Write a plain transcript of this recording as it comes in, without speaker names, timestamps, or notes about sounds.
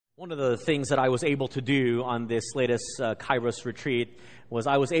One of the things that I was able to do on this latest Kairos retreat was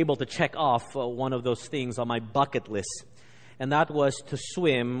I was able to check off one of those things on my bucket list, and that was to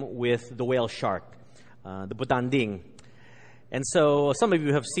swim with the whale shark, the butanding. And so some of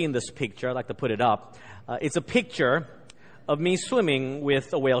you have seen this picture. I'd like to put it up. It's a picture of me swimming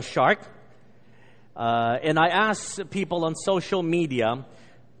with a whale shark, and I asked people on social media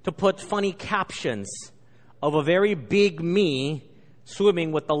to put funny captions of a very big me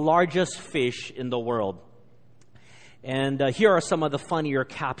swimming with the largest fish in the world. And here are some of the funnier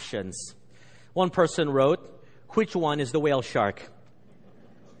captions. One person wrote, "Which one is the whale shark?"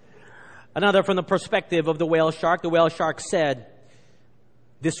 Another, from the perspective of the whale shark said,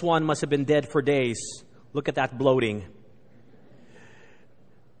 "This one must have been dead for days. Look at that bloating."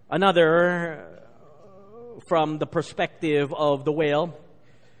 Another, from the perspective of the whale,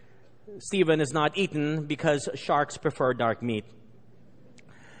 "Stephen is not eaten because sharks prefer dark meat."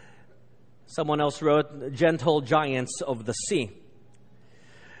 Someone else wrote, "Gentle giants of the sea."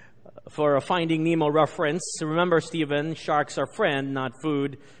 For a Finding Nemo reference, remember, Stephen, sharks are friend, not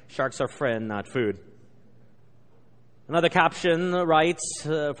food. Sharks are friend, not food. Another caption writes,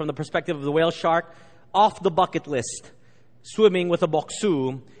 from the perspective of the whale shark, "Off the bucket list, swimming with a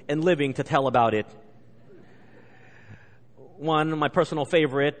boksu and living to tell about it." One, my personal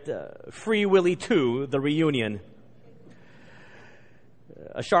favorite, "Free Willy 2, the reunion."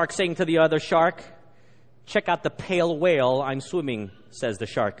 A shark saying to the other shark, "Check out the pale whale I'm swimming," says the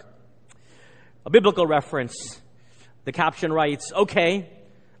shark. A biblical reference, the caption writes, "Okay,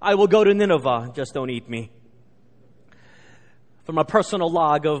 I will go to Nineveh, just don't eat me." From a personal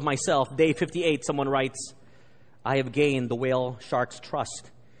log of myself, day 58, someone writes, "I have gained the whale shark's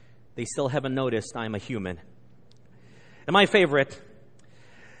trust. They still haven't noticed I'm a human." And my favorite,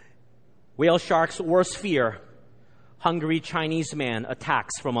 whale shark's worst fear, hungry Chinese man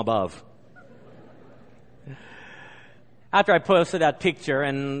attacks from above. After I posted that picture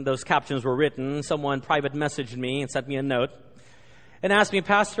and those captions were written, someone private messaged me and sent me a note and asked me,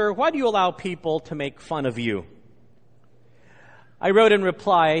 "Pastor, why do you allow people to make fun of you?" I wrote in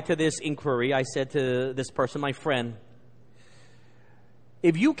reply to this inquiry, I said to this person, "My friend,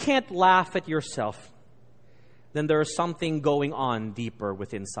 if you can't laugh at yourself, then there is something going on deeper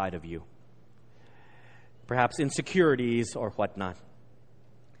within inside of you. Perhaps insecurities or whatnot."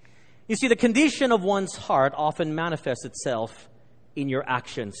 You see, the condition of one's heart often manifests itself in your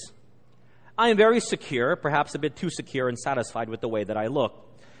actions. I am very secure, perhaps a bit too secure and satisfied with the way that I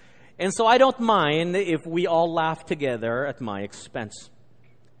look. And so I don't mind if we all laugh together at my expense.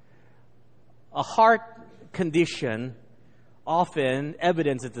 A heart condition often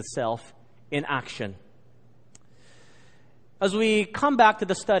evidences itself in action. As we come back to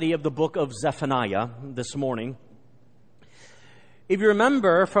the study of the book of Zephaniah this morning, if you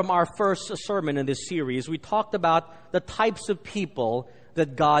remember from our first sermon in this series, we talked about the types of people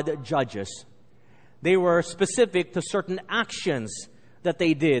that God judges. They were specific to certain actions that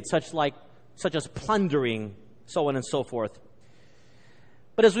they did, such as plundering, so on and so forth.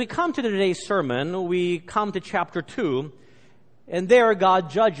 But as we come to today's sermon, we come to chapter 2, and there God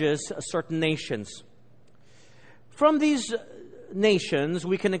judges certain nations. From these nations,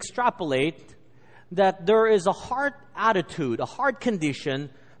 we can extrapolate that there is a heart attitude, a heart condition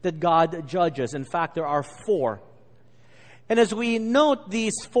that God judges. In fact, there are 4. And as we note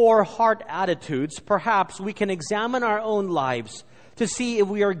these 4 heart attitudes, perhaps we can examine our own lives to see if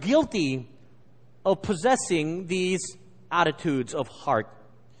we are guilty of possessing these attitudes of heart.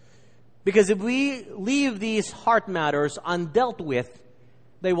 Because if we leave these heart matters undealt with,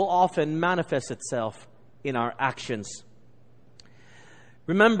 they will often manifest itself in our actions.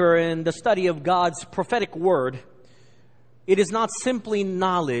 Remember, in the study of God's prophetic word, it is not simply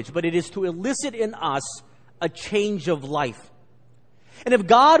knowledge, but it is to elicit in us a change of life. And if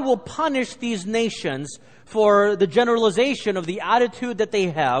God will punish these nations for the generalization of the attitude that they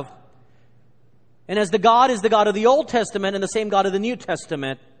have, and as the God is the God of the Old Testament and the same God of the New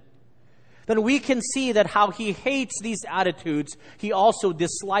Testament, then we can see that how He hates these attitudes, He also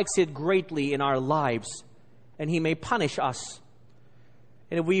dislikes it greatly in our lives, and He may punish us.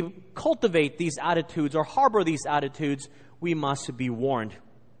 And if we cultivate these attitudes or harbor these attitudes, we must be warned.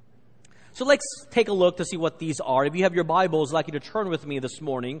 So let's take a look to see what these are. If you have your Bibles, I'd like you to turn with me this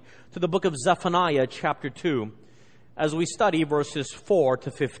morning to the book of Zephaniah, chapter 2, as we study verses 4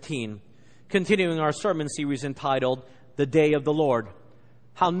 to 15, continuing our sermon series entitled, "The Day of the Lord,"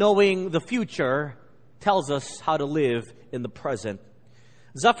 how knowing the future tells us how to live in the present.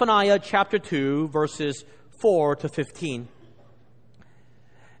 Zephaniah, chapter 2, verses 4 to 15.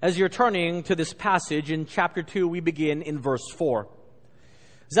 As you're turning to this passage in chapter 2, we begin in verse 4.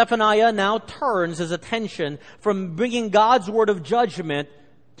 Zephaniah now turns his attention from bringing God's word of judgment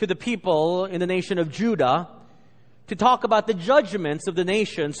to the people in the nation of Judah to talk about the judgments of the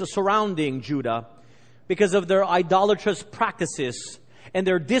nations surrounding Judah because of their idolatrous practices and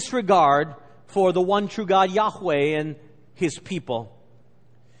their disregard for the one true God Yahweh and His people.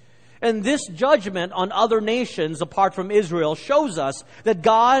 And this judgment on other nations apart from Israel shows us that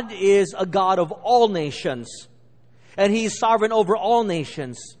God is a God of all nations. And He is sovereign over all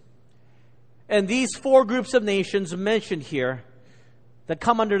nations. And these four groups of nations mentioned here that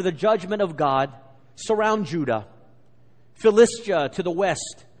come under the judgment of God surround Judah. Philistia to the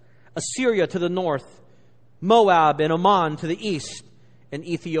west, Assyria to the north, Moab and Ammon to the east, and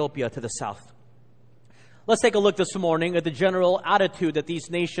Ethiopia to the south. Let's take a look this morning at the general attitude that these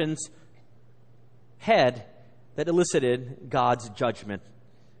nations had that elicited God's judgment.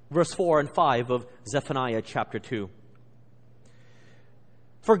 Verse 4 and 5 of Zephaniah chapter 2.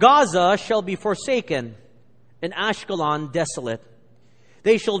 For Gaza shall be forsaken, and Ashkelon desolate.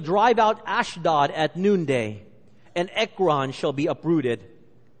 They shall drive out Ashdod at noonday, and Ekron shall be uprooted.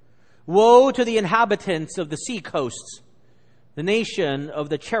 Woe to the inhabitants of the sea coasts, the nation of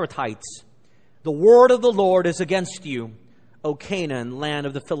the Cherethites. The word of the Lord is against you, O Canaan, land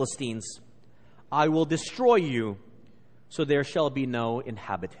of the Philistines. I will destroy you, so there shall be no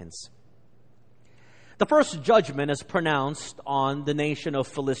inhabitants. The first judgment is pronounced on the nation of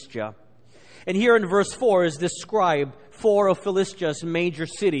Philistia. And here in verse 4 is described four of Philistia's major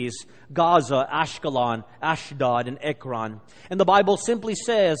cities, Gaza, Ashkelon, Ashdod, and Ekron. And the Bible simply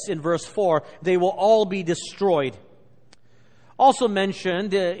says in verse 4, they will all be destroyed. Also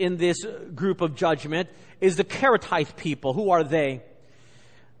mentioned in this group of judgment is the Cherethites people. Who are they?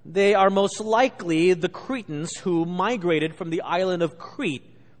 They are most likely the Cretans who migrated from the island of Crete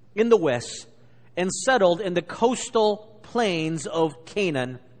in the west and settled in the coastal plains of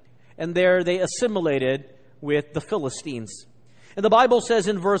Canaan. And there they assimilated with the Philistines. And the Bible says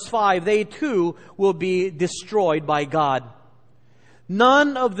in verse 5, they too will be destroyed by God.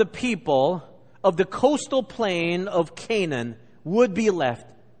 None of the people of the coastal plain of Canaan would be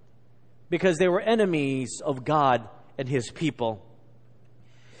left because they were enemies of God and His people.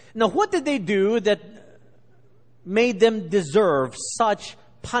 Now, what did they do that made them deserve such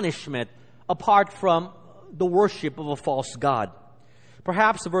punishment apart from the worship of a false god?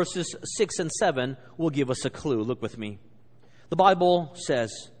 Perhaps verses 6 and 7 will give us a clue. Look with me. The Bible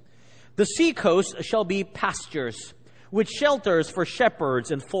says, the sea coast shall be pastures, with shelters for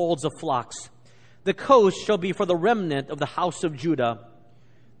shepherds and folds of flocks. The coast shall be for the remnant of the house of Judah.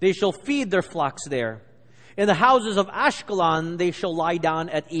 They shall feed their flocks there. In the houses of Ashkelon they shall lie down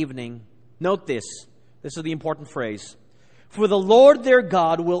at evening. Note this. This is the important phrase. For the Lord their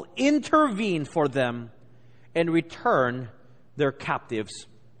God will intervene for them and return their captives.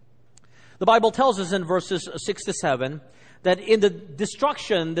 The Bible tells us in verses 6 to 7 that in the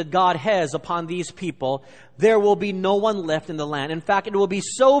destruction that God has upon these people, there will be no one left in the land. In fact, it will be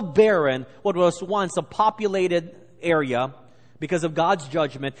so barren, what was once a populated area, because of God's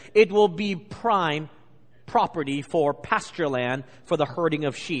judgment, it will be prime property for pasture land for the herding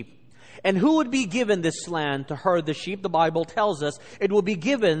of sheep. And who would be given this land to herd the sheep? The Bible tells us it will be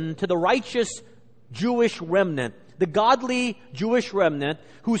given to the righteous Jewish remnant, the godly Jewish remnant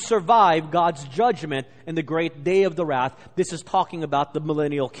who survived God's judgment in the great day of the wrath. This is talking about the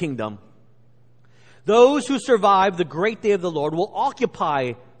millennial kingdom. Those who survive the great day of the Lord will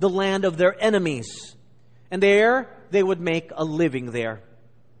occupy the land of their enemies. And there they would make a living there.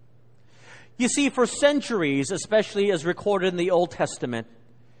 You see, for centuries, especially as recorded in the Old Testament,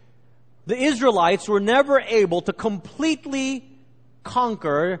 the Israelites were never able to completely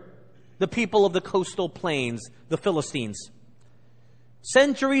conquer the people of the coastal plains, the Philistines.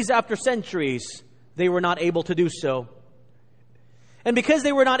 Centuries after centuries, they were not able to do so. And because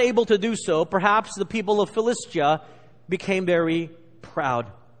they were not able to do so, perhaps the people of Philistia became very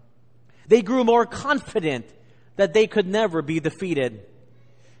proud. They grew more confident that they could never be defeated.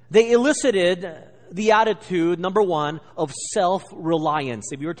 They elicited the attitude, number one, of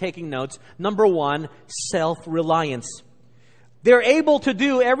self-reliance. If you were taking notes, number one, self-reliance. They're able to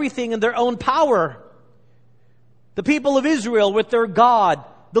do everything in their own power. The people of Israel with their God,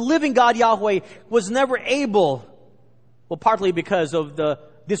 the living God Yahweh, was never able, well, partly because of the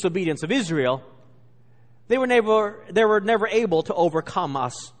disobedience of Israel, they were never able to overcome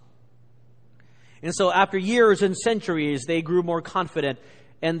us. And so after years and centuries, they grew more confident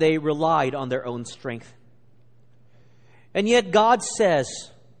and they relied on their own strength. And yet God says,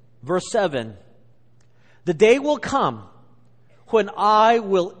 verse 7, the day will come when I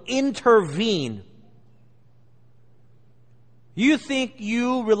will intervene. You think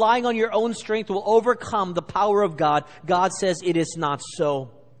you, relying on your own strength, will overcome the power of God. God says it is not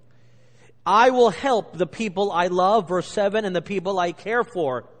so. I will help the people I love, verse 7, and the people I care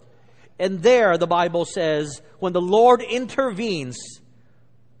for. And there, the Bible says, when the Lord intervenes,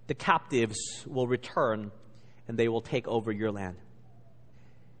 the captives will return and they will take over your land.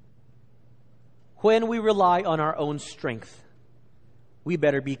 When we rely on our own strength, we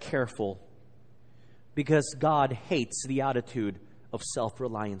better be careful, because God hates the attitude of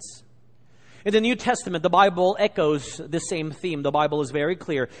self-reliance. In the New Testament, the Bible echoes the same theme. The Bible is very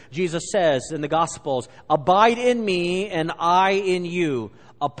clear. Jesus says in the Gospels, "Abide in me and I in you.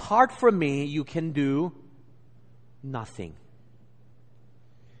 Apart from me, you can do nothing."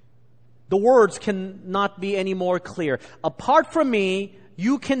 The words cannot be any more clear. Apart from me,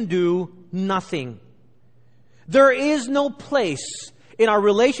 you can do nothing. There is no place in our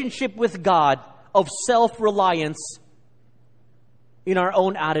relationship with God of self-reliance in our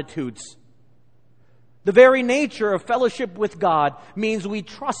own attitudes. The very nature of fellowship with God means we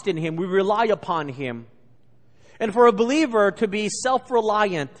trust in Him, we rely upon Him. And for a believer to be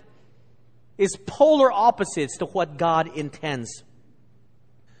self-reliant is polar opposites to what God intends.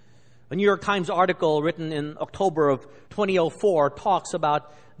 A New York Times article written in October of 2004 talks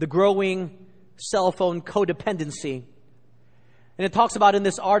about the growing cell phone codependency. And it talks about in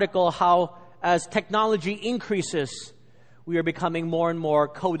this article how as technology increases, we are becoming more and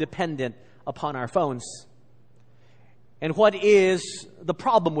more codependent upon our phones. And what is the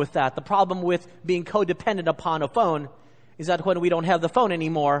problem with that? The problem with being codependent upon a phone is that when we don't have the phone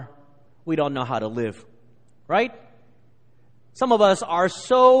anymore, we don't know how to live. Right? Some of us are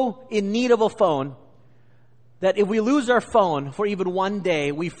so in need of a phone that if we lose our phone for even one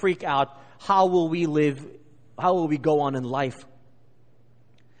day, we freak out. How will we live? How will we go on in life?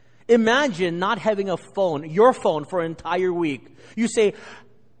 Imagine not having a phone, your phone, for an entire week. You say,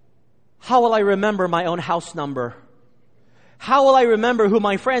 how will I remember my own house number? How will I remember who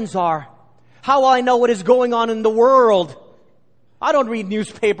my friends are? How will I know what is going on in the world? I don't read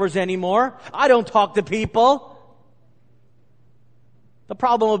newspapers anymore. I don't talk to people. The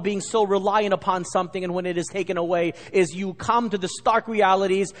problem of being so reliant upon something and when it is taken away is you come to the stark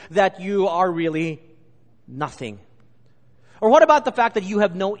realities that you are really nothing. Or what about the fact that you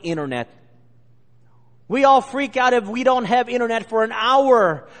have no internet? We all freak out if we don't have internet for an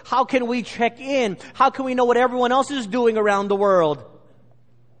hour. How can we check in? How can we know what everyone else is doing around the world?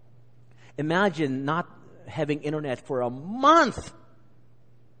 Imagine not having internet for a month.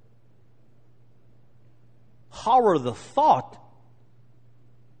 Horror the thought.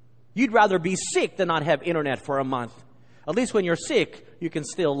 You'd rather be sick than not have internet for a month. At least when you're sick, you can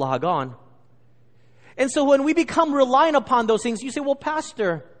still log on. And so when we become reliant upon those things, you say, well,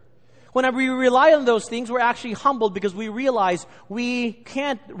 Pastor, whenever we rely on those things, we're actually humbled because we realize we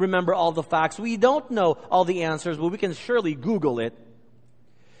can't remember all the facts. We don't know all the answers, but we can surely Google it.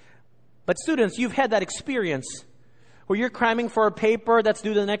 But students, you've had that experience where you're cramming for a paper that's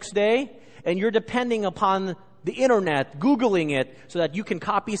due the next day, and you're depending upon the internet, Googling it, so that you can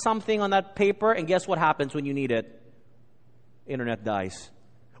copy something on that paper, and guess what happens when you need it? Internet dies.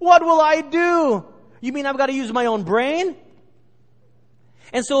 What will I do? You mean I've got to use my own brain?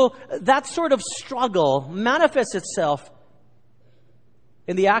 And so that sort of struggle manifests itself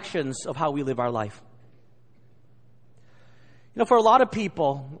in the actions of how we live our life. You know, for a lot of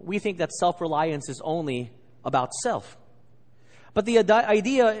people, we think that self-reliance is only about self. But the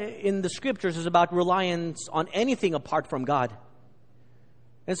idea in the Scriptures is about reliance on anything apart from God.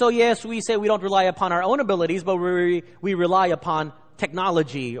 And so, yes, we say we don't rely upon our own abilities, but we rely upon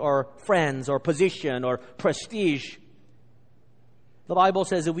technology or friends or position or prestige. The Bible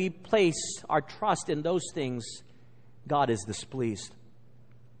says if we place our trust in those things, God is displeased.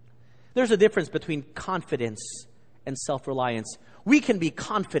 There's a difference between confidence and self-reliance. We can be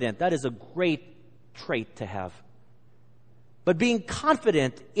confident. That is a great trait to have. But being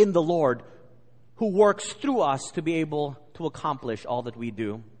confident in the Lord who works through us to be able to accomplish all that we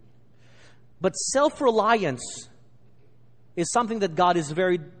do. But self-reliance is something that God is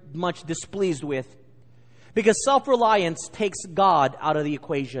very much displeased with, because self-reliance takes God out of the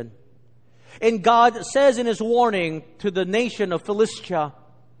equation. And God says in His warning to the nation of Philistia,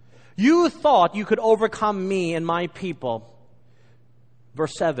 you thought you could overcome me and my people.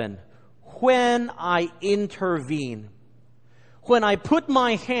 Verse 7, when I intervene, when I put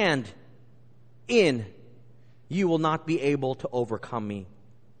my hand in, you will not be able to overcome me.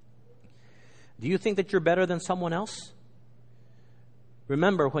 Do you think that you're better than someone else?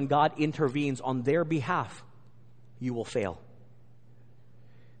 Remember, when God intervenes on their behalf, you will fail.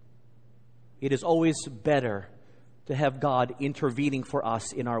 It is always better to have God intervening for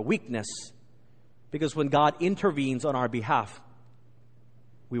us in our weakness. Because when God intervenes on our behalf,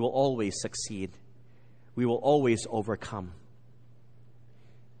 we will always succeed. We will always overcome.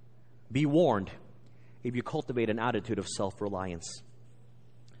 Be warned if you cultivate an attitude of self-reliance.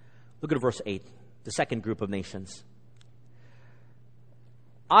 Look at verse 8, the second group of nations.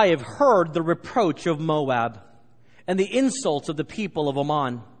 I have heard the reproach of Moab and the insults of the people of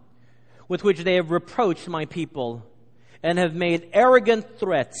Ammon, with which they have reproached my people and have made arrogant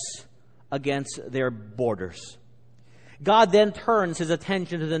threats against their borders. God then turns his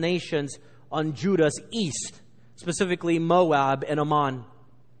attention to the nations on Judah's east, specifically Moab and Ammon.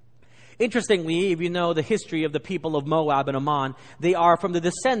 Interestingly, if you know the history of the people of Moab and Ammon, they are from the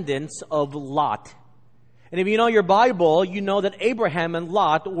descendants of Lot. And if you know your Bible, you know that Abraham and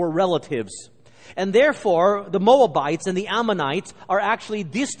Lot were relatives. And therefore, the Moabites and the Ammonites are actually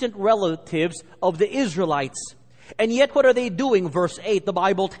distant relatives of the Israelites. And yet, what are they doing? Verse 8, the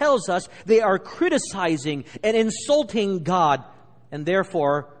Bible tells us they are criticizing and insulting God, and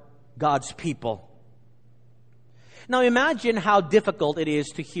therefore, God's people. Now imagine how difficult it is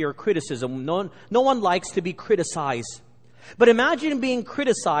to hear criticism. No one likes to be criticized. But imagine being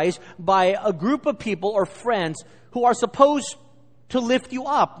criticized by a group of people or friends who are supposed to lift you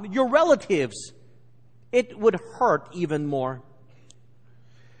up, your relatives. It would hurt even more.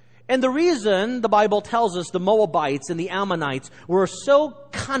 And the reason the Bible tells us the Moabites and the Ammonites were so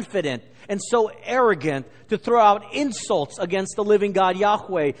confident and so arrogant to throw out insults against the living God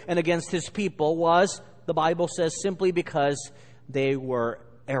Yahweh and against his people was, the Bible says, simply because they were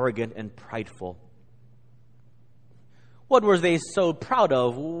arrogant and prideful. What were they so proud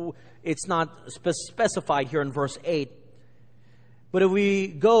of? It's not specified here in verse 8. But if we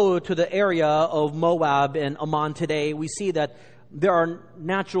go to the area of Moab and Ammon today, we see that there are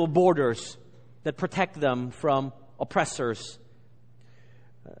natural borders that protect them from oppressors.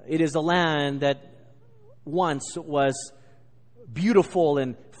 It is a land that once was beautiful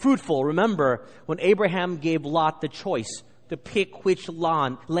and fruitful. Remember, when Abraham gave Lot the choice to pick which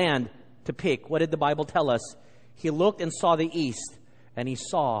land to pick, what did the Bible tell us? He looked and saw the east, and he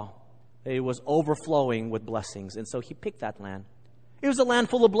saw that it was overflowing with blessings. And so he picked that land. It was a land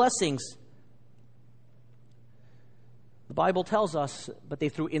full of blessings. The Bible tells us, but they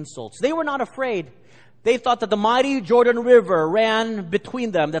threw insults. They were not afraid. They thought that the mighty Jordan River ran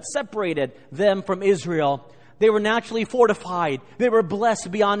between them, that separated them from Israel. They were naturally fortified. They were blessed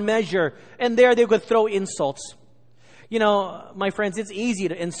beyond measure. And there they could throw insults. You know, my friends, it's easy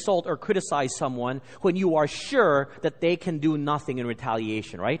to insult or criticize someone when you are sure that they can do nothing in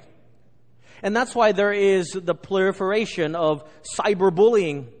retaliation, right? And that's why there is the proliferation of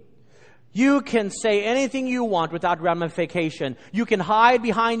cyberbullying. You can say anything you want without ramification. You can hide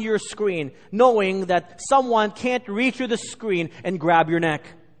behind your screen knowing that someone can't reach through the screen and grab your neck.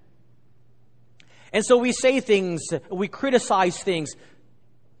 And so we say things, we criticize things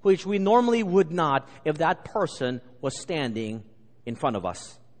which we normally would not if that person was standing in front of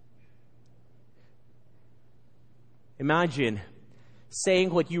us. Imagine saying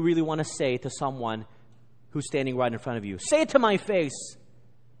what you really want to say to someone who's standing right in front of you. Say it to my face.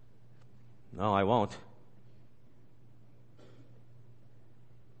 No, I won't.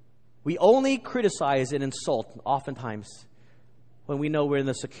 We only criticize and insult oftentimes when we know we're in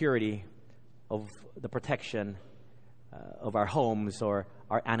the security of the protection of our homes or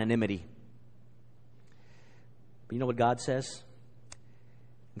our anonymity. But you know what God says?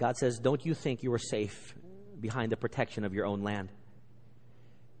 God says, don't you think you are safe behind the protection of your own land?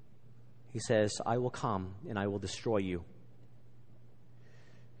 He says, I will come and I will destroy you.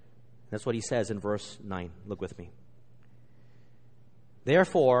 That's what he says in verse 9. Look with me.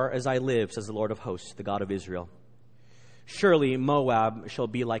 Therefore, as I live, says the Lord of hosts, the God of Israel, surely Moab shall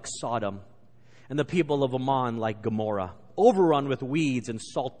be like Sodom, and the people of Ammon like Gomorrah, overrun with weeds and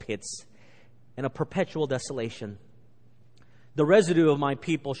salt pits, and a perpetual desolation. The residue of my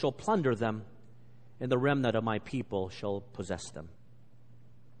people shall plunder them, and the remnant of my people shall possess them.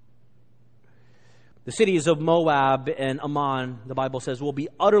 The cities of Moab and Ammon, the Bible says, will be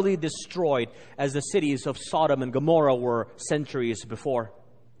utterly destroyed as the cities of Sodom and Gomorrah were centuries before.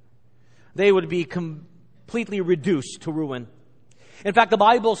 They would be completely reduced to ruin. In fact, the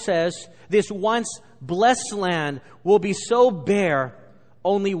Bible says this once blessed land will be so bare,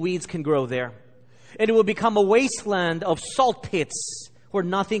 only weeds can grow there. And it will become a wasteland of salt pits where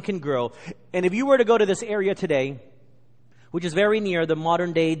nothing can grow. And if you were to go to this area today, which is very near the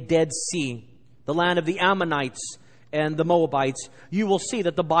modern-day Dead Sea, the land of the Ammonites and the Moabites, you will see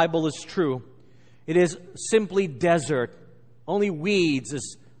that the Bible is true. It is simply desert. Only weeds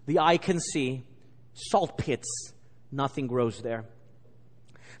as the eye can see, salt pits, Nothing grows there.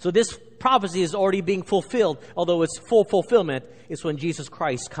 So this prophecy is already being fulfilled, although its full fulfillment is when Jesus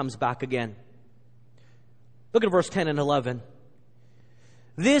Christ comes back again. Look at verse 10 and 11.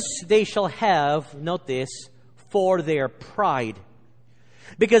 This they shall have, note this, for their pride,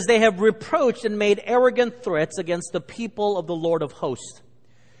 because they have reproached and made arrogant threats against the people of the Lord of hosts.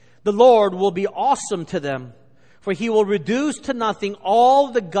 The Lord will be awesome to them, for he will reduce to nothing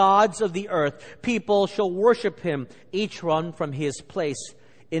all the gods of the earth. People shall worship him, each one from his place.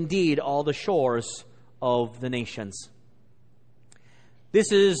 Indeed, all the shores of the nations.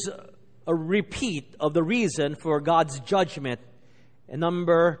 This is a repeat of the reason for God's judgment. And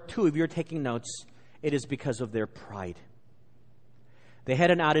number 2, if you're taking notes, it is because of their pride. They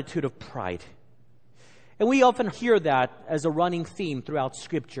had an attitude of pride. And we often hear that as a running theme throughout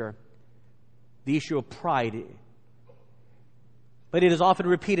Scripture, the issue of pride. But it is often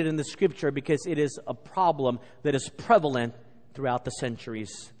repeated in the Scripture because it is a problem that is prevalent throughout the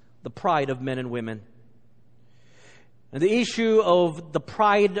centuries, the pride of men and women. And the issue of the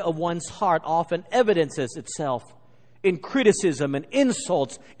pride of one's heart often evidences itself in criticism and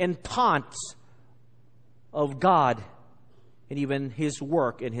insults and taunts of God and even His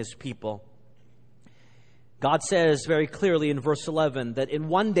work and His people. God says very clearly in verse 11 that in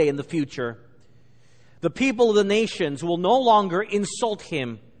one day in the future, the people of the nations will no longer insult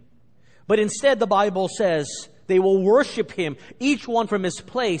Him, but instead the Bible says they will worship Him, each one from his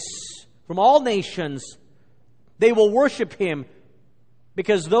place, from all nations. They will worship Him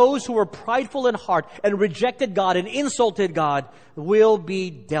because those who were prideful in heart and rejected God and insulted God will be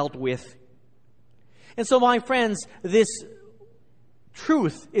dealt with. And so, my friends, this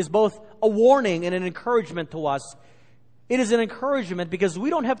truth is both a warning and an encouragement to us. It is an encouragement because we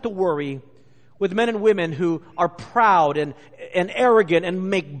don't have to worry with men and women who are proud and arrogant and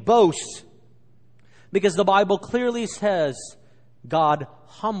make boasts. Because the Bible clearly says God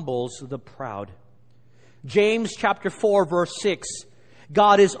humbles the proud. James chapter 4 verse 6,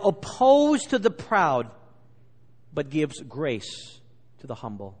 God is opposed to the proud, but gives grace to the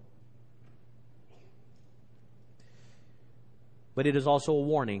humble. But it is also a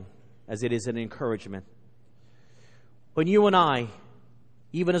warning, as it is an encouragement. When you and I,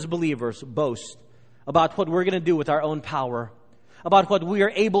 even as believers, boast about what we're going to do with our own power, about what we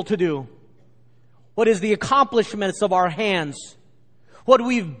are able to do, what is the accomplishments of our hands, what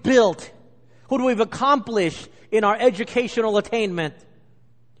we've built, what we've accomplished in our educational attainment,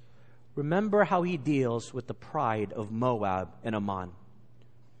 remember how He deals with the pride of Moab and Ammon.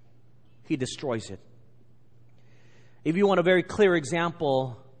 He destroys it. If you want a very clear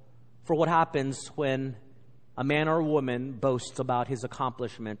example for what happens when a man or a woman boasts about his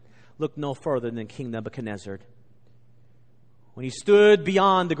accomplishment, look no further than King Nebuchadnezzar. When he stood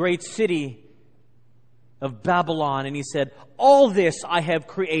beyond the great city of Babylon and he said, "All this I have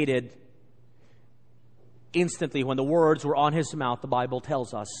created," instantly when the words were on his mouth, the Bible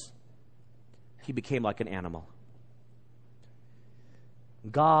tells us, he became like an animal.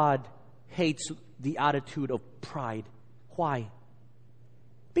 God hates the attitude of pride. Why?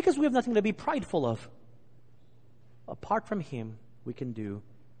 Because we have nothing to be prideful of. Apart from Him, we can do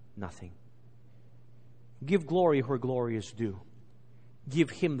nothing. Give glory where glory is due. Give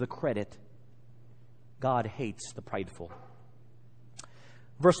Him the credit. God hates the prideful.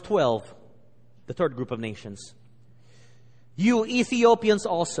 Verse 12, the third group of nations. You Ethiopians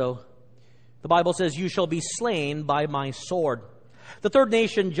also, the Bible says, you shall be slain by my sword. The third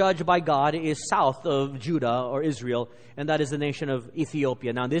nation judged by God is south of Judah or Israel, and that is the nation of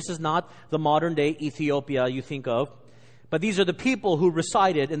Ethiopia. Now, this is not the modern day Ethiopia you think of, but these are the people who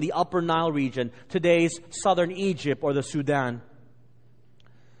resided in the upper Nile region, today's southern Egypt or the Sudan.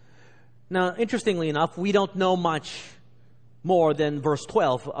 Now, interestingly enough, we don't know much more than verse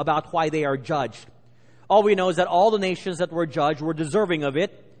 12 about why they are judged. All we know is that all the nations that were judged were deserving of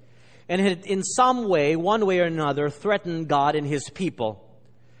it, and had in some way, one way or another, threatened God and His people.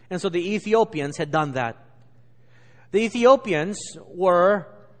 And so the Ethiopians had done that. The Ethiopians were,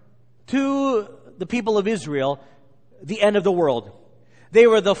 to the people of Israel, the end of the world. They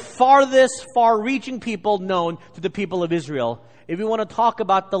were the farthest, far-reaching people known to the people of Israel. If you want to talk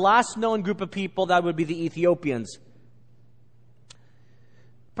about the last known group of people, that would be the Ethiopians.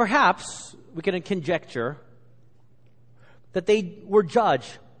 Perhaps we can conjecture that they were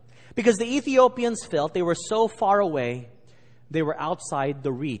judged because the Ethiopians felt they were so far away, they were outside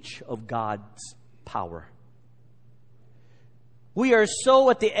the reach of God's power. We are so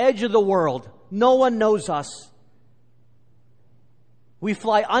at the edge of the world, no one knows us. We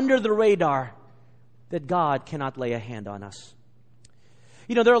fly under the radar that God cannot lay a hand on us.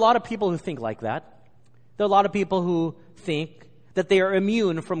 You know, there are a lot of people who think like that There are a lot of people who think that they are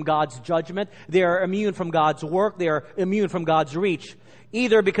immune from God's judgment. They are immune from God's work. They are immune from God's reach.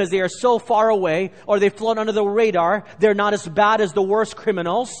 Either because they are so far away or they've flown under the radar. They're not as bad as the worst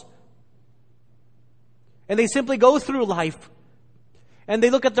criminals. And they simply go through life. And they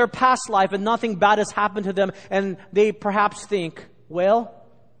look at their past life and nothing bad has happened to them. And they perhaps think, well,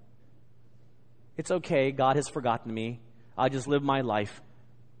 it's okay. God has forgotten me. I'll just live my life.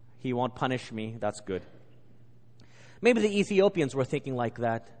 He won't punish me. That's good. Maybe the Ethiopians were thinking like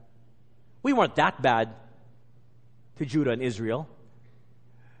that. We weren't that bad to Judah and Israel.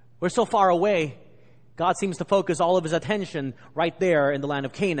 We're so far away. God seems to focus all of His attention right there in the land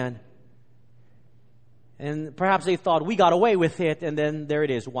of Canaan. And perhaps they thought, we got away with it. And then there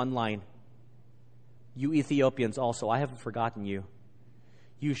it is, one line. You Ethiopians also, I haven't forgotten you.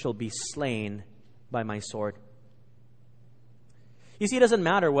 You shall be slain by my sword. You see, it doesn't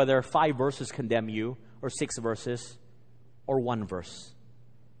matter whether 5 verses condemn you or 6 verses or 1 verse.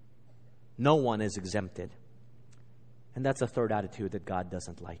 No one is exempted. And that's a third attitude that God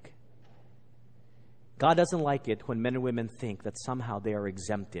doesn't like. God doesn't like it when men and women think that somehow they are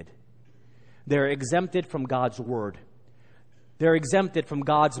exempted. They're exempted from God's word. They're exempted from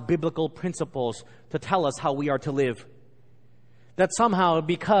God's biblical principles to tell us how we are to live. That somehow,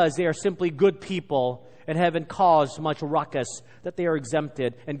 because they are simply good people and haven't caused much ruckus, that they are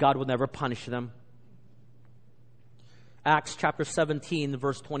exempted and God will never punish them. Acts chapter 17,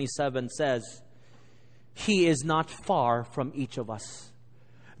 verse 27 says, He is not far from each of us.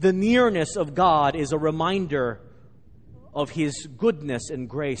 The nearness of God is a reminder of His goodness and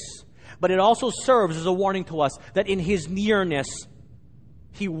grace. But it also serves as a warning to us that in His nearness,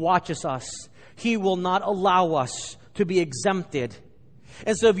 He watches us. He will not allow us to be exempted.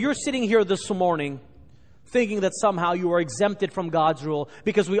 And so if you're sitting here this morning thinking that somehow you are exempted from God's rule,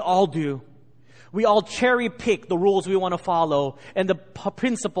 because we all do. We all cherry pick the rules we want to follow and the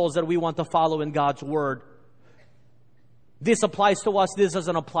principles that we want to follow in God's Word. This applies to us. This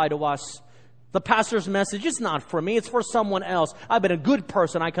doesn't apply to us. The pastor's message is not for me. It's for someone else. I've been a good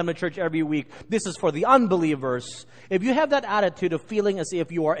person. I come to church every week. This is for the unbelievers. If you have that attitude of feeling as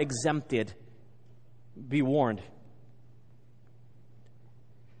if you are exempted, be warned.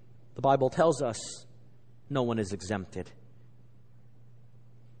 The Bible tells us no one is exempted.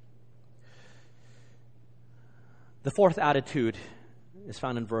 The fourth attitude is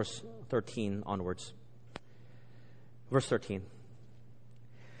found in verse 13 onwards. Verse 13.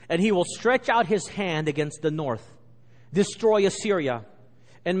 And He will stretch out His hand against the north, destroy Assyria,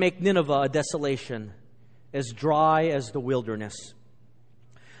 and make Nineveh a desolation, as dry as the wilderness.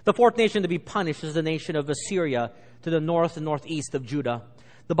 The fourth nation to be punished is the nation of Assyria, to the north and northeast of Judah.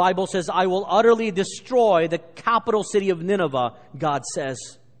 The Bible says, I will utterly destroy the capital city of Nineveh, God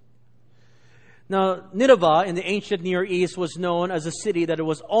says. Now, Nineveh in the ancient Near East was known as a city that it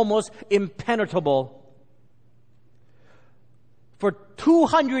was almost impenetrable. For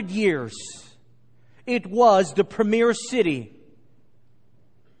 200 years, it was the premier city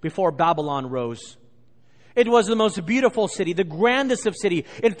before Babylon rose. It was the most beautiful city, the grandest of city.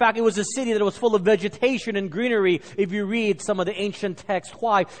 In fact, it was a city that was full of vegetation and greenery. If you read some of the ancient texts,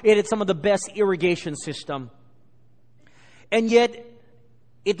 why? It had some of the best irrigation system. And yet,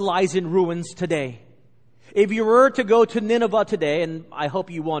 it lies in ruins today. If you were to go to Nineveh today, and I hope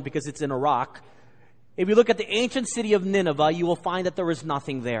you won't because it's in Iraq, if you look at the ancient city of Nineveh, you will find that there is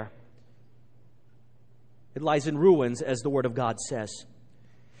nothing there. It lies in ruins, as the Word of God says.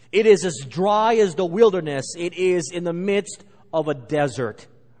 It is as dry as the wilderness. It is in the midst of a desert.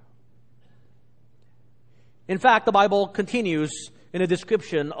 In fact, the Bible continues in a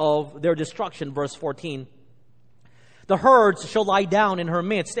description of their destruction, verse 14. The herds shall lie down in her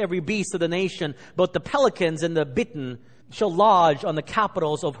midst, every beast of the nation, both the pelicans and the bittern shall lodge on the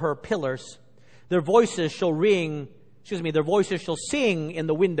capitals of her pillars. Their voices shall sing in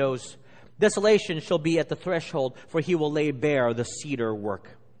the windows. Desolation shall be at the threshold, for He will lay bare the cedar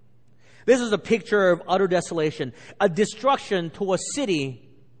work. This is a picture of utter desolation, a destruction to a city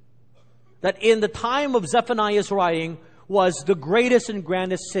that in the time of Zephaniah's writing was the greatest and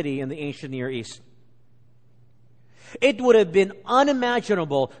grandest city in the ancient Near East. It would have been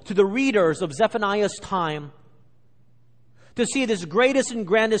unimaginable to the readers of Zephaniah's time to see this greatest and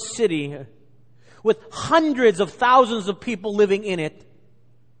grandest city with hundreds of thousands of people living in it,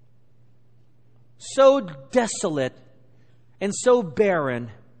 so desolate and so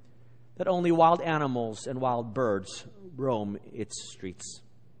barren that only wild animals and wild birds roam its streets.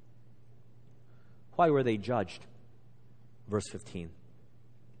 Why were they judged? Verse 15.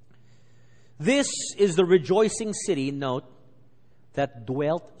 This is the rejoicing city, note, that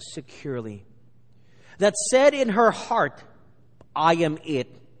dwelt securely. that said in her heart, I am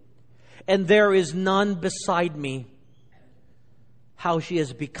it, and there is none beside me. How she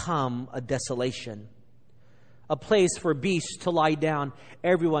has become a desolation, a place for beasts to lie down.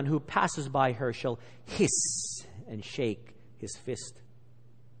 Everyone who passes by her shall hiss and shake his fist.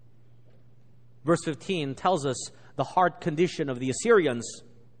 Verse 15 tells us the heart condition of the Assyrians.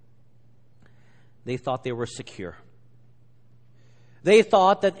 They thought they were secure. They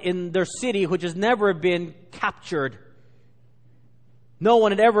thought that in their city, which has never been captured, no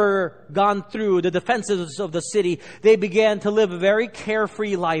one had ever gone through the defenses of the city. They began to live a very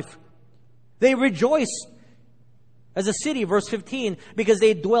carefree life. They rejoiced as a city, verse 15, because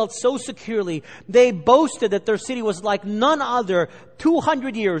they dwelt so securely. They boasted that their city was like none other,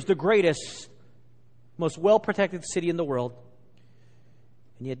 200 years, the greatest, most well-protected city in the world.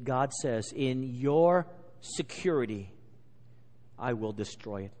 And yet God says, in your security, I will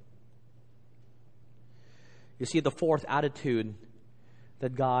destroy it. You see, the fourth attitude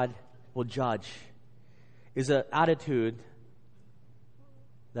that God will judge is an attitude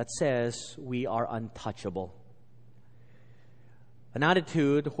that says we are untouchable. An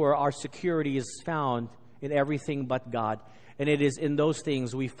attitude where our security is found in everything but God. And it is in those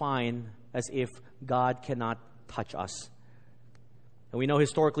things we find as if God cannot touch us. And we know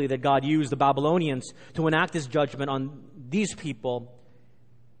historically that God used the Babylonians to enact His judgment on these people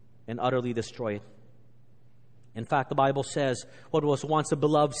and utterly destroy it. In fact, the Bible says what was once a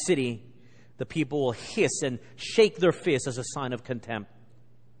beloved city, the people will hiss and shake their fists as a sign of contempt.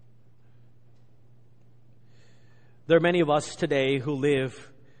 There are many of us today who live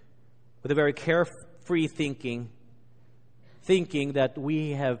with a very carefree thinking that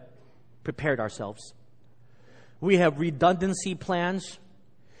we have prepared ourselves. We have redundancy plans.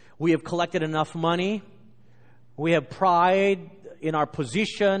 We have collected enough money. We have pride in our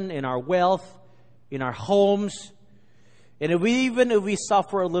position, in our wealth, in our homes. And even if we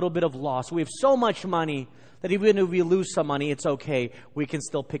suffer a little bit of loss, we have so much money that even if we lose some money, it's okay. We can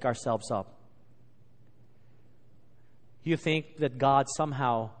still pick ourselves up. You think that God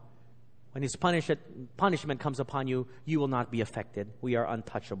somehow, when His punishment comes upon you, you will not be affected. We are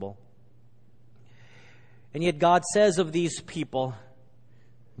untouchable. And yet God says of these people,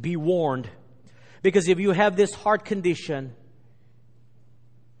 be warned. Because if you have this heart condition,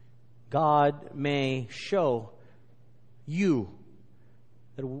 God may show you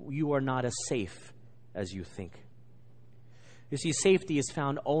that you are not as safe as you think. You see, safety is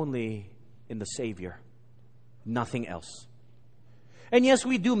found only in the Savior, nothing else. And yes,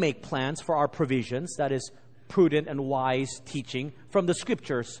 we do make plans for our provisions. That is prudent and wise teaching from the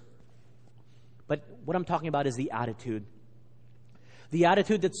Scriptures. But what I'm talking about is the attitude. The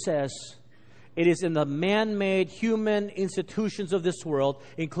attitude that says, it is in the man-made human institutions of this world,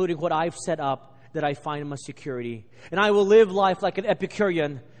 including what I've set up, that I find my security. And I will live life like an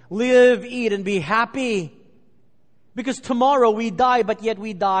Epicurean. Live, eat, and be happy. Because tomorrow we die, but yet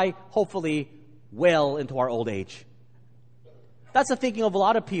we die, hopefully, well into our old age. That's the thinking of a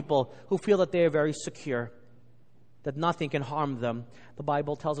lot of people who feel that they are very secure, that nothing can harm them. The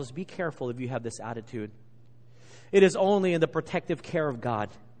Bible tells us, be careful if you have this attitude. It is only in the protective care of God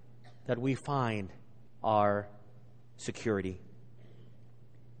that we find our security.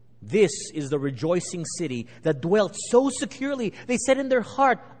 This is the rejoicing city that dwelt so securely. They said in their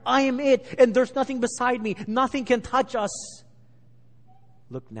heart, I am it, and there's nothing beside me. Nothing can touch us.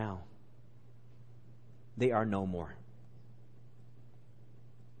 Look now. They are no more.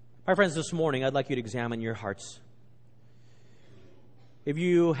 My friends, this morning, I'd like you to examine your hearts. If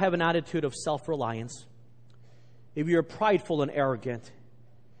you have an attitude of self-reliance, if you're prideful and arrogant,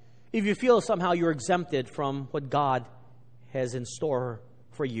 if you feel somehow you're exempted from what God has in store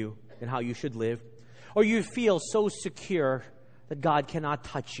for you and how you should live, or you feel so secure that God cannot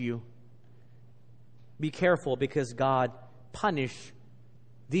touch you, be careful, because God punished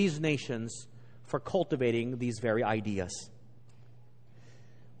these nations for cultivating these very ideas.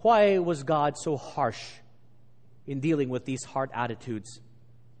 Why was God so harsh in dealing with these heart attitudes?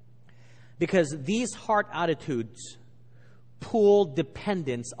 Because these heart attitudes pull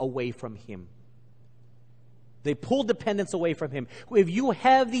dependence away from Him. They pull dependence away from Him. If you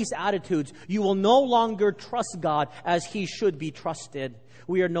have these attitudes, you will no longer trust God as He should be trusted.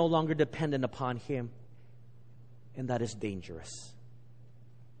 We are no longer dependent upon Him. And that is dangerous.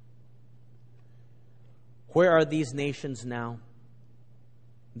 Where are these nations now?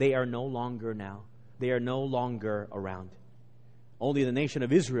 They are no longer now. They are no longer around. Only the nation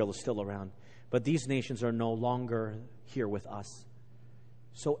of Israel is still around. But these nations are no longer here with us.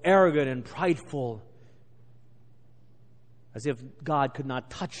 So arrogant and prideful, as if God could not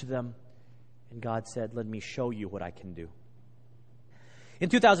touch them. And God said, let me show you what I can do. In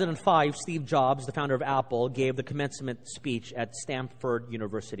 2005, Steve Jobs, the founder of Apple, gave the commencement speech at Stanford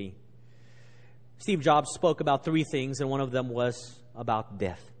University. Steve Jobs spoke about three things, and one of them was about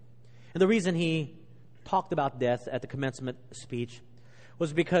death. And the reason he talked about death at the commencement speech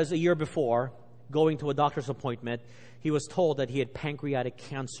was because a year before, going to a doctor's appointment, he was told that he had pancreatic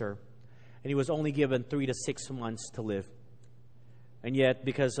cancer, and he was only given 3 to 6 months to live. And yet,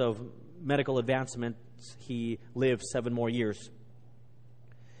 because of medical advancements, he lived 7 more years.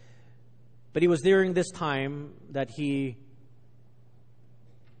 But it was during this time that he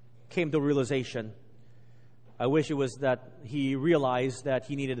came to a realization. I wish it was that he realized that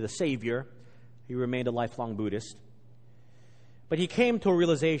he needed a savior. He remained a lifelong Buddhist. But he came to a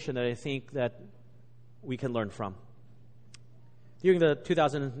realization that I think that we can learn from. During the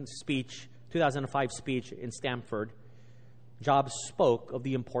 2005 speech in Stanford, Jobs spoke of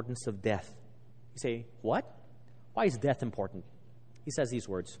the importance of death. You say, what? Why is death important? He says these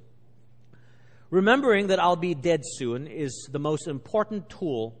words. Remembering that I'll be dead soon is the most important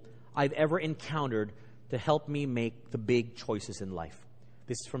tool I've ever encountered to help me make the big choices in life.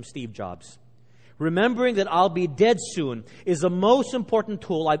 This is from Steve Jobs. Remembering that I'll be dead soon is the most important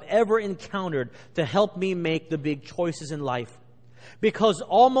tool I've ever encountered to help me make the big choices in life. Because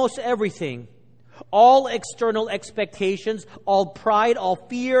almost everything, all external expectations, all pride, all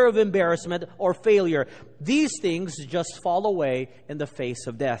fear of embarrassment or failure, these things just fall away in the face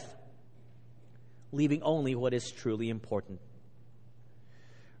of death, leaving only what is truly important.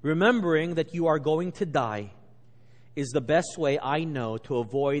 Remembering that you are going to die is the best way I know to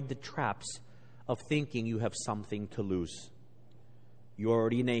avoid the traps of thinking you have something to lose. You're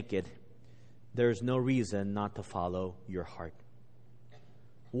already naked. There's no reason not to follow your heart.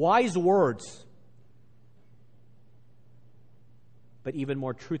 Wise words, but even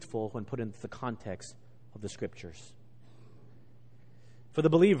more truthful when put into the context of the Scriptures. For the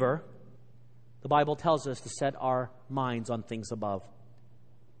believer, the Bible tells us to set our minds on things above.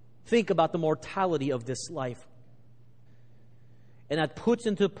 Think about the mortality of this life. And that puts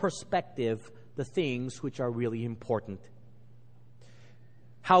into perspective the things which are really important.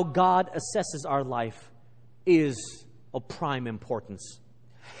 How God assesses our life is of prime importance.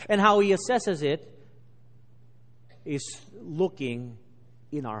 And how He assesses it is looking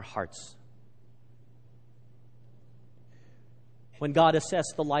in our hearts. When God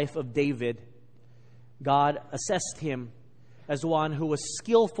assessed the life of David, God assessed him as one who was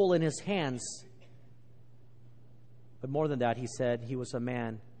skillful in his hands. But more than that, He said he was a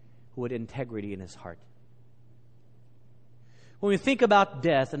man who had integrity in his heart. When we think about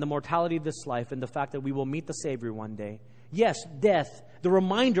death and the mortality of this life and the fact that we will meet the Savior one day, yes, death, the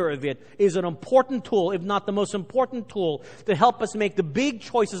reminder of it, is an important tool, if not the most important tool, to help us make the big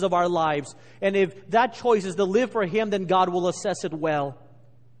choices of our lives. And if that choice is to live for Him, then God will assess it well.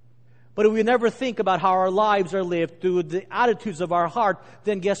 But if we never think about how our lives are lived through the attitudes of our heart,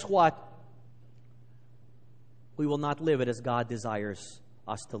 then guess what? We will not live it as God desires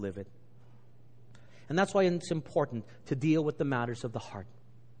us to live it. And that's why it's important to deal with the matters of the heart.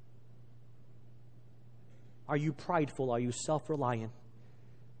 Are you prideful? Are you self-reliant?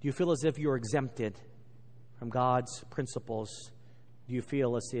 Do you feel as if you're exempted from God's principles? Do you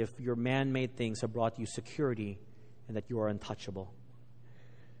feel as if your man-made things have brought you security and that you are untouchable?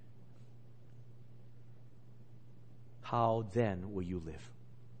 How then will you live?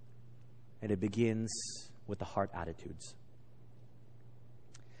 And it begins with the heart attitudes.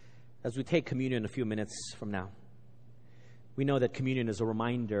 As we take communion in a few minutes from now, we know that communion is a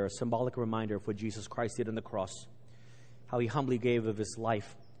reminder, a symbolic reminder of what Jesus Christ did on the cross, how He humbly gave of His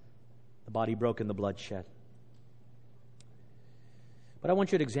life, the body broken, the blood shed. But I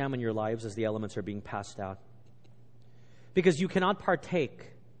want you to examine your lives as the elements are being passed out. Because you cannot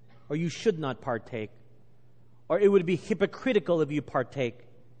partake, or you should not partake, or it would be hypocritical if you partake,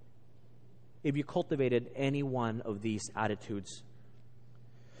 if you cultivated any one of these attitudes.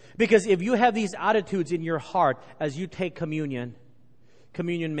 Because if you have these attitudes in your heart as you take communion,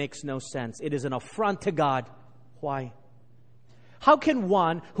 communion makes no sense. It is an affront to God. Why? How can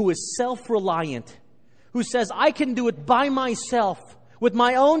one who is self-reliant, who says, I can do it by myself, with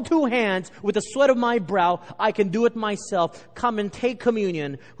my own 2 hands, with the sweat of my brow, I can do it myself, come and take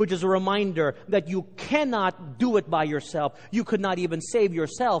communion, which is a reminder that you cannot do it by yourself. You could not even save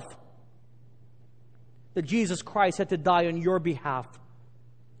yourself. That Jesus Christ had to die on your behalf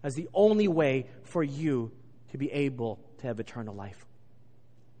as the only way for you to be able to have eternal life.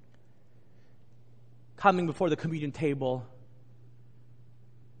 Coming before the communion table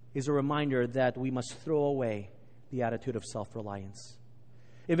is a reminder that we must throw away the attitude of self-reliance.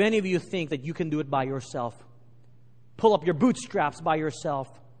 If any of you think that you can do it by yourself, pull up your bootstraps by yourself,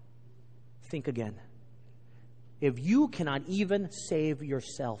 think again. If you cannot even save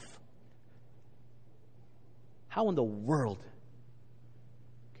yourself, how in the world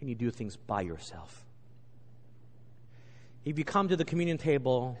can you do things by yourself? If you come to the communion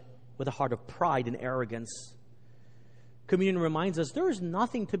table with a heart of pride and arrogance, communion reminds us there is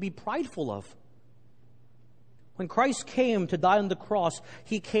nothing to be prideful of. When Christ came to die on the cross,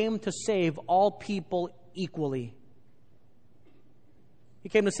 He came to save all people equally. He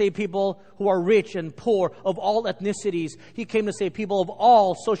came to save people who are rich and poor, of all ethnicities. He came to save people of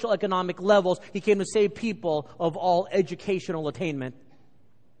all social economic levels. He came to save people of all educational attainment.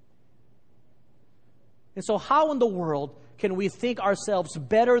 And so how in the world can we think ourselves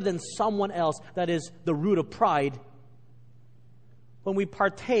better than someone else? That is the root of pride. When we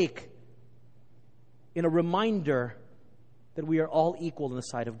partake in a reminder that we are all equal in the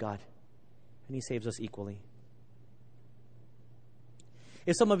sight of God, and He saves us equally.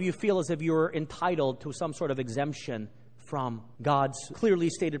 If some of you feel as if you're entitled to some sort of exemption from God's clearly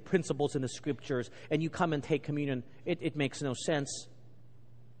stated principles in the Scriptures, and you come and take communion, it makes no sense.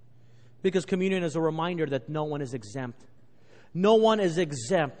 Because communion is a reminder that no one is exempt. No one is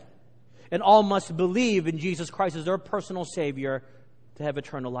exempt. And all must believe in Jesus Christ as their personal Savior to have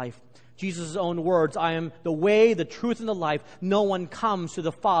eternal life. Jesus' own words, I am the way, the truth, and the life. No one comes to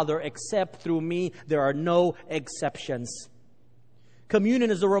the Father except through me. There are no exceptions.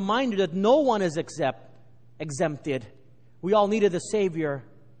 Communion is a reminder that no one is exempted. We all needed a Savior.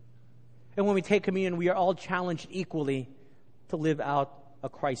 And when we take communion, we are all challenged equally to live out a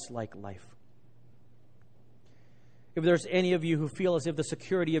Christ-like life. If there's any of you who feel as if the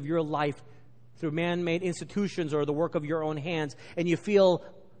security of your life through man-made institutions or the work of your own hands, and you feel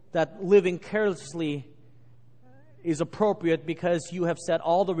that living carelessly is appropriate because you have set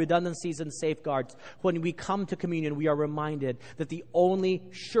all the redundancies and safeguards, when we come to communion, we are reminded that the only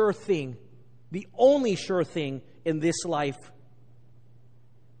sure thing in this life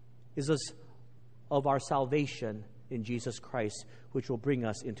is of our salvation in Jesus Christ, which will bring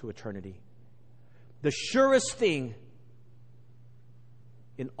us into eternity. The surest thing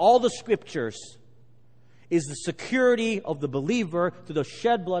in all the Scriptures is the security of the believer through the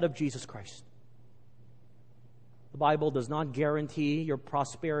shed blood of Jesus Christ. The Bible does not guarantee your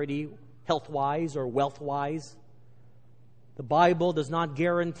prosperity health-wise or wealth-wise. The Bible does not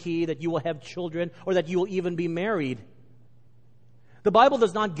guarantee that you will have children or that you will even be married. The Bible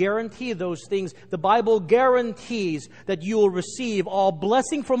does not guarantee those things. The Bible guarantees that you will receive all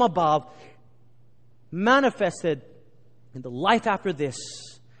blessing from above, manifested in the life after this,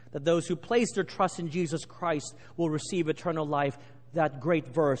 that those who place their trust in Jesus Christ will receive eternal life. That great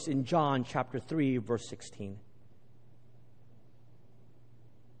verse in John chapter 3, verse 16.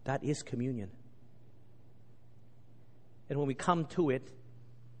 That is communion. And when we come to it,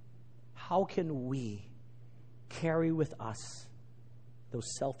 how can we carry with us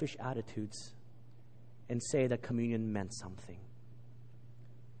those selfish attitudes and say that communion meant something?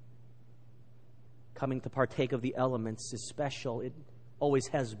 Coming to partake of the elements is special. It always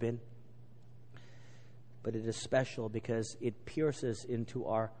has been. But it is special because it pierces into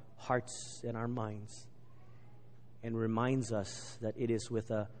our hearts and our minds and reminds us that it is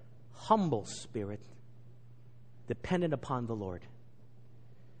with a humble spirit, dependent upon the Lord,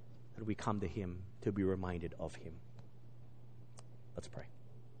 that we come to Him to be reminded of Him. Let's pray.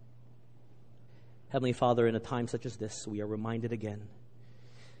 Heavenly Father, in a time such as this, we are reminded again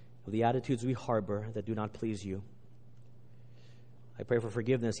of the attitudes we harbor that do not please You. I pray for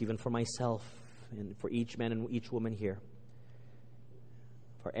forgiveness even for myself and for each man and each woman here,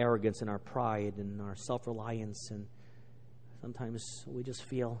 for arrogance and our pride and our self-reliance, and sometimes we just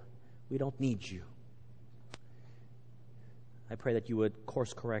feel we don't need You. I pray that You would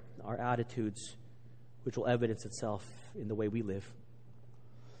course correct our attitudes, which will evidence itself in the way we live.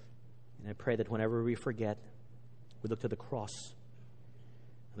 And I pray that whenever we forget, we look to the cross.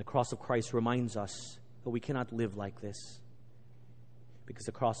 And the cross of Christ reminds us that we cannot live like this, because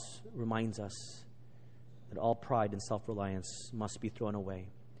the cross reminds us that all pride and self-reliance must be thrown away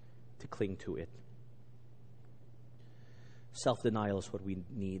to cling to it. Self-denial is what we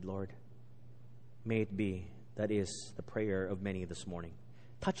need, Lord. May it be. That is the prayer of many this morning.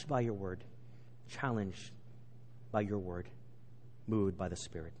 Touched by Your word, challenged by Your word, moved by the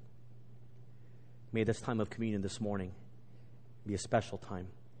Spirit. May this time of communion this morning be a special time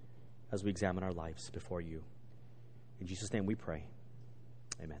as we examine our lives before You. In Jesus' name we pray.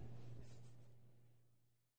 Amen.